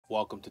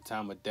Welcome to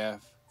Time of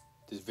Death.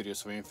 This video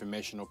is for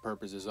informational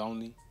purposes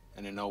only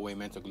and in no way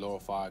meant to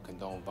glorify or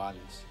condone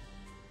violence.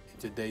 In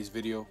today's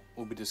video,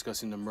 we'll be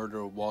discussing the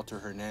murder of Walter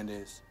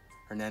Hernandez.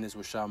 Hernandez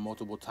was shot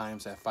multiple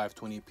times at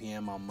 5:20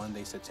 p.m. on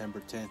Monday,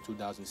 September 10,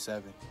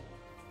 2007.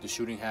 The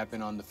shooting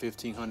happened on the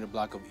 1500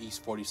 block of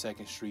East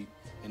 42nd Street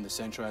in the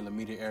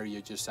Central-Alameda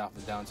area just south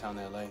of downtown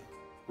LA.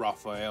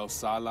 Rafael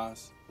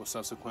Salas was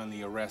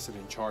subsequently arrested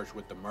and charged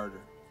with the murder.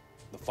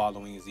 The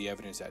following is the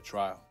evidence at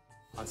trial.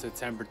 On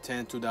September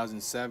 10,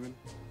 2007,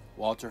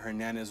 Walter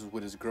Hernandez was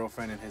with his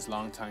girlfriend and his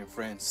longtime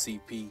friend,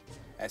 CP,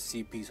 at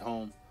CP's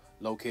home,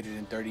 located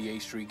in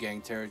 38th Street gang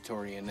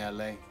territory in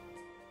LA.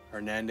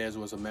 Hernandez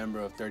was a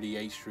member of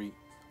 38th Street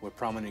with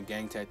prominent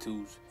gang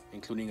tattoos,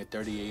 including a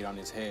 38 on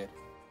his head.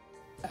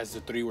 As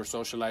the three were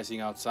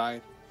socializing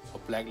outside, a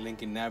black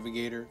Lincoln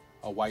Navigator,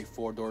 a white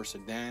four-door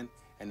sedan,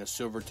 and a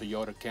silver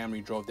Toyota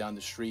Camry drove down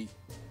the street.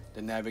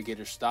 The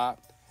Navigator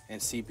stopped, and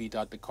CP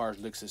thought the cars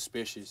looked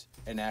suspicious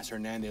and asked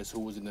Hernandez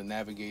who was in the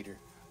Navigator,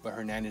 but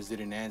Hernandez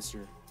didn't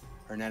answer.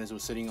 Hernandez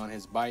was sitting on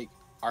his bike,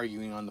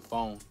 arguing on the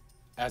phone.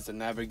 As the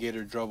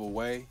Navigator drove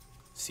away,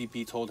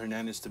 CP told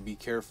Hernandez to be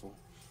careful.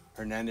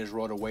 Hernandez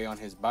rode away on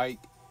his bike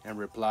and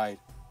replied,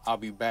 "I'll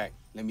be back,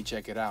 let me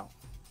check it out."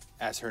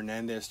 As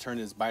Hernandez turned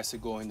his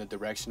bicycle in the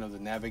direction of the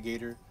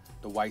Navigator,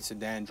 the white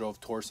sedan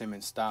drove towards him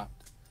and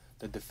stopped.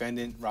 The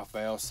defendant,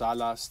 Rafael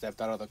Salas, stepped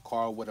out of the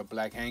car with a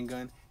black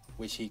handgun,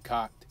 which he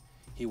cocked.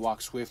 He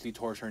walked swiftly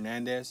towards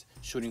Hernandez,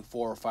 shooting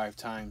 4 or 5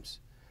 times.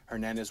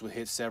 Hernandez was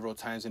hit several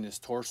times in his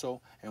torso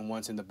and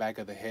once in the back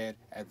of the head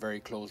at very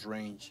close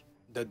range.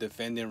 The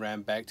defendant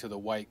ran back to the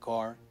white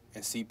car,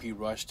 and CP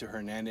rushed to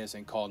Hernandez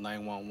and called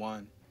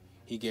 911.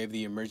 He gave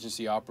the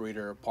emergency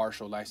operator a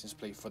partial license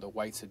plate for the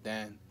white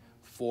sedan,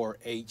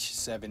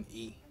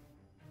 4H7E.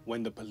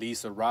 When the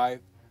police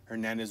arrived,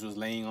 Hernandez was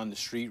laying on the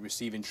street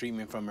receiving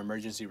treatment from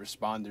emergency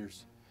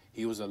responders.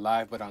 He was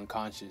alive but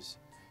unconscious.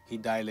 He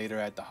died later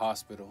at the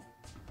hospital.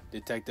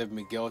 Detective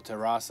Miguel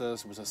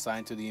Terrazas was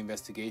assigned to the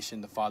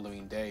investigation the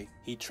following day.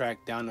 He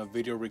tracked down a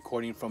video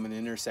recording from an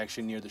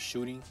intersection near the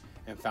shooting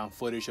and found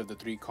footage of the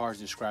 3 cars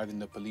described in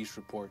the police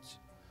reports.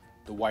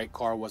 The white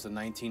car was a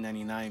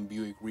 1999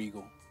 Buick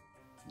Regal.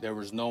 There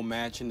was no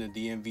match in the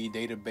DMV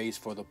database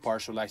for the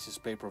partial license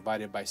plate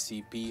provided by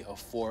CP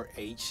of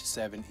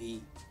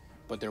 4H7E,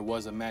 but there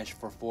was a match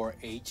for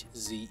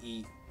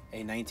 4HZE,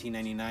 a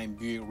 1999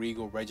 Buick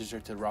Regal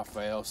registered to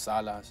Rafael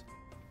Salas.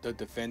 The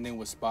defendant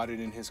was spotted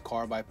in his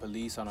car by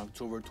police on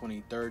October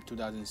 23,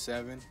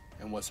 2007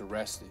 and was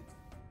arrested.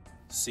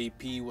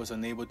 CP was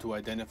unable to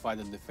identify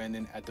the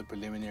defendant at the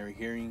preliminary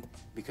hearing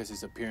because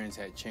his appearance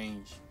had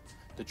changed.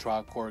 The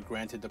trial court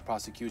granted the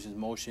prosecution's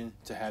motion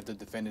to have the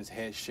defendant's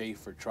head shaved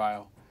for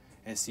trial,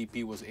 and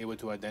CP was able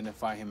to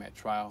identify him at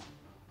trial.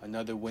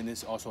 Another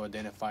witness also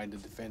identified the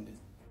defendant.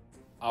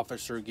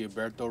 Officer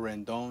Gilberto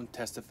Rendon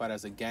testified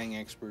as a gang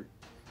expert.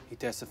 He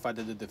testified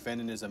that the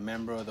defendant is a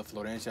member of the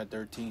Florencia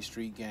 13th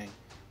Street gang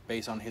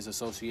based on his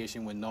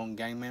association with known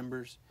gang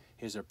members,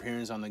 his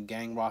appearance on the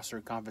gang roster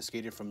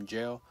confiscated from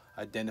jail,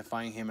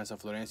 identifying him as a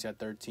Florencia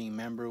 13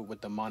 member with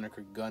the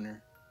moniker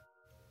Gunner.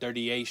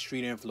 38th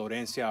Street and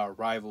Florencia are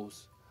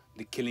rivals.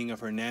 The killing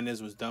of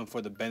Hernandez was done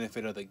for the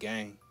benefit of the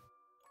gang.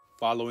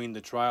 Following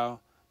the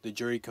trial, the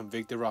jury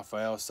convicted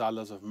Rafael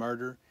Salas of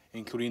murder,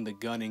 including the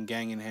gun and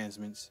gang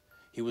enhancements.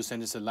 He was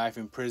sentenced to life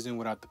in prison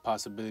without the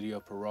possibility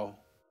of parole.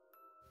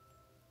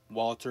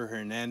 Walter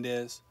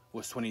Hernandez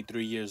was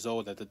 23 years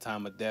old at the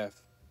time of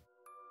death.